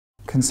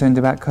Concerned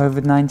about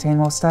COVID-19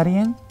 while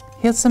studying?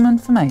 Here's some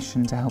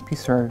information to help you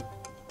through.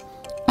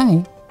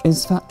 A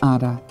is for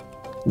Ara.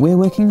 We're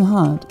working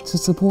hard to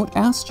support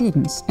our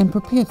students and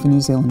prepare for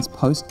New Zealand's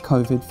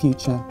post-COVID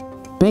future.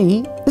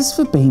 B is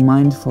for Be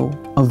Mindful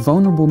of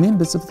vulnerable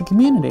members of the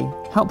community.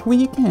 Help where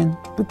you can,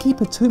 but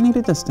keep a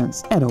 2-metre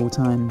distance at all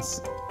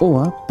times.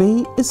 Or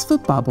B is for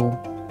Bubble.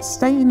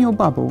 Stay in your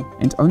bubble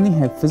and only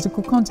have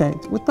physical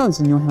contact with those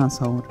in your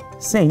household.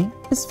 C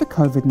is for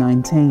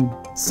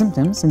COVID-19.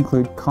 Symptoms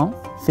include cough,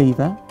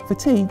 fever,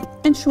 fatigue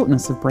and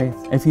shortness of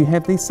breath. If you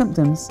have these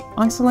symptoms,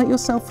 isolate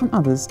yourself from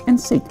others and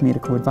seek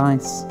medical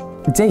advice.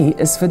 D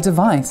is for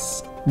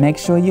Device. Make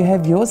sure you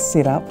have yours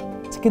set up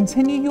to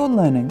continue your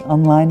learning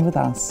online with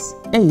us.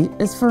 E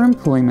is for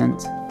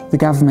Employment. The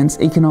government's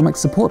economic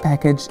support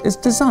package is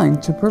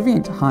designed to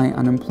prevent high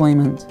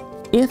unemployment.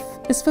 F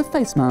is for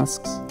Face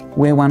Masks.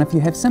 Wear one if you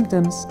have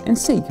symptoms and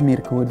seek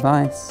medical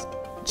advice.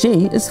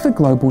 G is for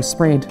Global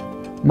Spread.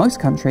 Most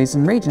countries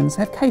and regions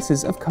have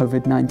cases of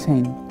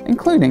COVID-19,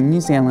 including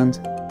New Zealand.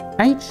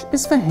 H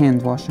is for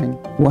Hand washing.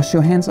 Wash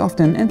your hands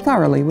often and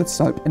thoroughly with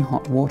soap and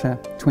hot water.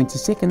 20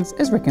 seconds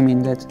is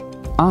recommended.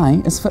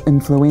 I is for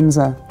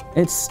Influenza.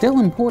 It's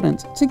still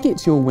important to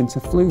get your winter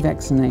flu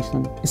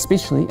vaccination,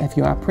 especially if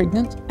you are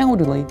pregnant,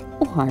 elderly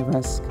or high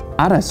risk.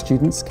 Other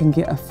students can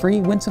get a free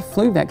winter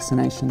flu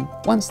vaccination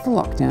once the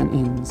lockdown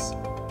ends.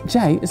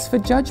 J is for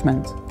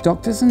Judgment.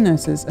 Doctors and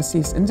nurses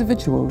assess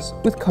individuals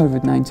with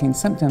COVID-19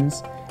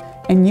 symptoms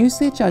and use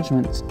their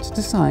judgment to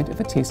decide if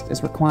a test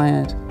is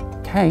required.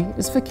 K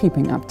is for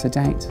Keeping Up to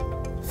Date.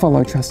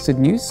 Follow trusted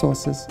news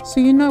sources so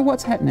you know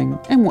what's happening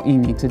and what you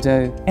need to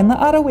do. And the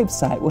ARA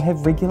website will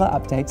have regular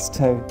updates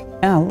too.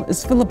 L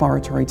is for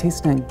Laboratory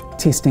Testing.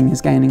 Testing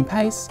is gaining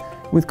pace,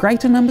 with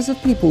greater numbers of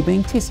people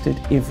being tested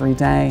every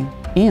day.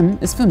 M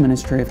is for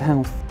Ministry of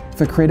Health.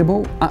 For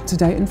credible,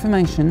 up-to-date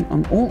information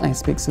on all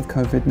aspects of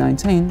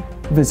COVID-19,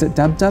 visit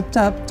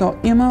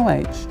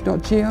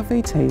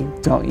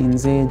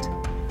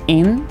www.moh.govt.nz.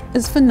 N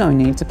is for No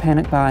Need to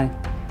Panic Buy.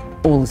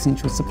 All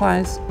essential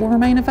supplies will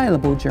remain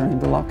available during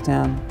the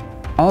lockdown.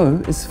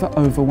 O is for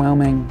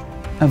Overwhelming.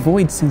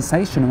 Avoid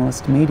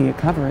sensationalist media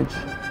coverage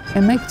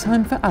and make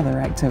time for other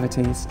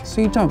activities so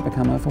you don't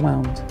become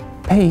overwhelmed.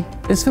 P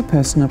is for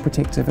Personal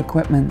Protective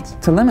Equipment.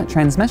 To limit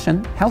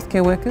transmission,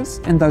 healthcare workers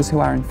and those who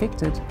are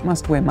infected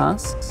must wear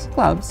masks,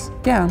 gloves,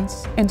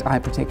 gowns and eye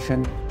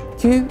protection.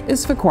 Q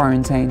is for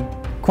Quarantine.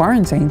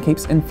 Quarantine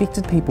keeps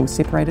infected people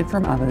separated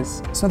from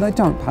others so they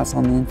don't pass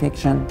on the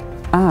infection.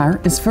 R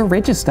is for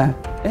Register.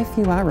 If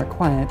you are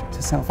required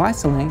to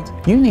self-isolate,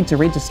 you need to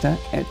register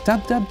at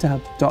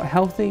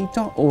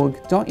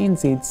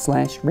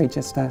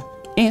www.healthy.org.nz/register.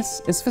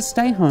 S is for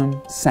Stay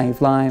Home,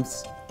 Save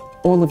Lives.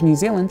 All of New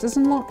Zealand is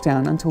in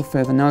lockdown until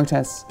further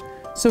notice,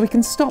 so we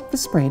can stop the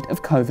spread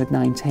of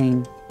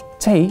COVID-19.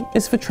 T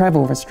is for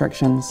Travel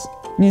Restrictions.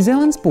 New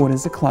Zealand's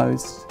borders are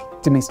closed.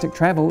 Domestic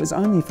travel is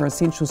only for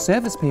essential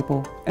service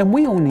people, and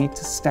we all need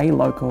to stay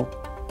local.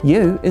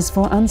 U is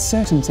for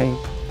Uncertainty.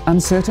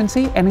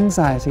 Uncertainty and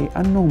anxiety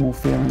are normal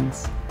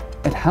feelings.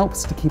 It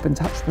helps to keep in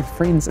touch with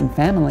friends and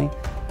family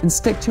and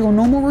stick to your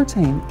normal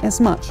routine as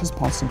much as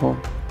possible.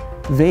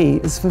 V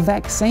is for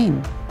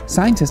Vaccine.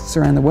 Scientists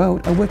around the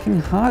world are working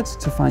hard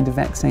to find a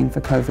vaccine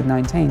for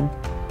COVID-19,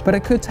 but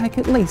it could take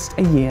at least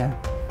a year.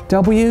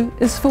 W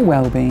is for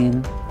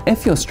Wellbeing.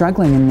 If you're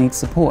struggling and need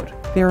support,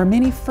 there are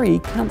many free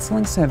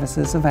counselling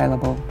services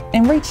available.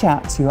 And reach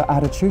out to your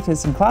ARA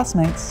tutors and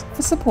classmates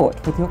for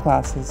support with your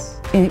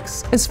classes.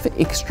 X is for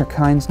Extra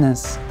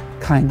Kindness.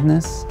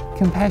 Kindness,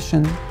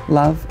 compassion,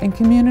 love and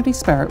community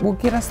spirit will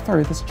get us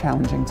through this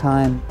challenging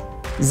time.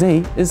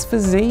 Z is for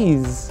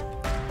Z's.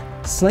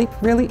 Sleep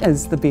really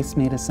is the best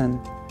medicine.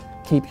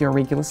 Keep your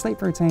regular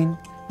sleep routine,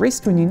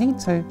 rest when you need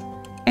to,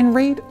 and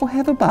read or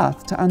have a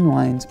bath to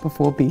unwind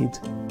before bed.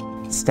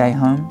 Stay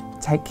home,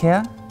 take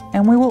care,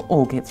 and we will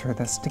all get through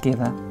this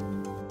together.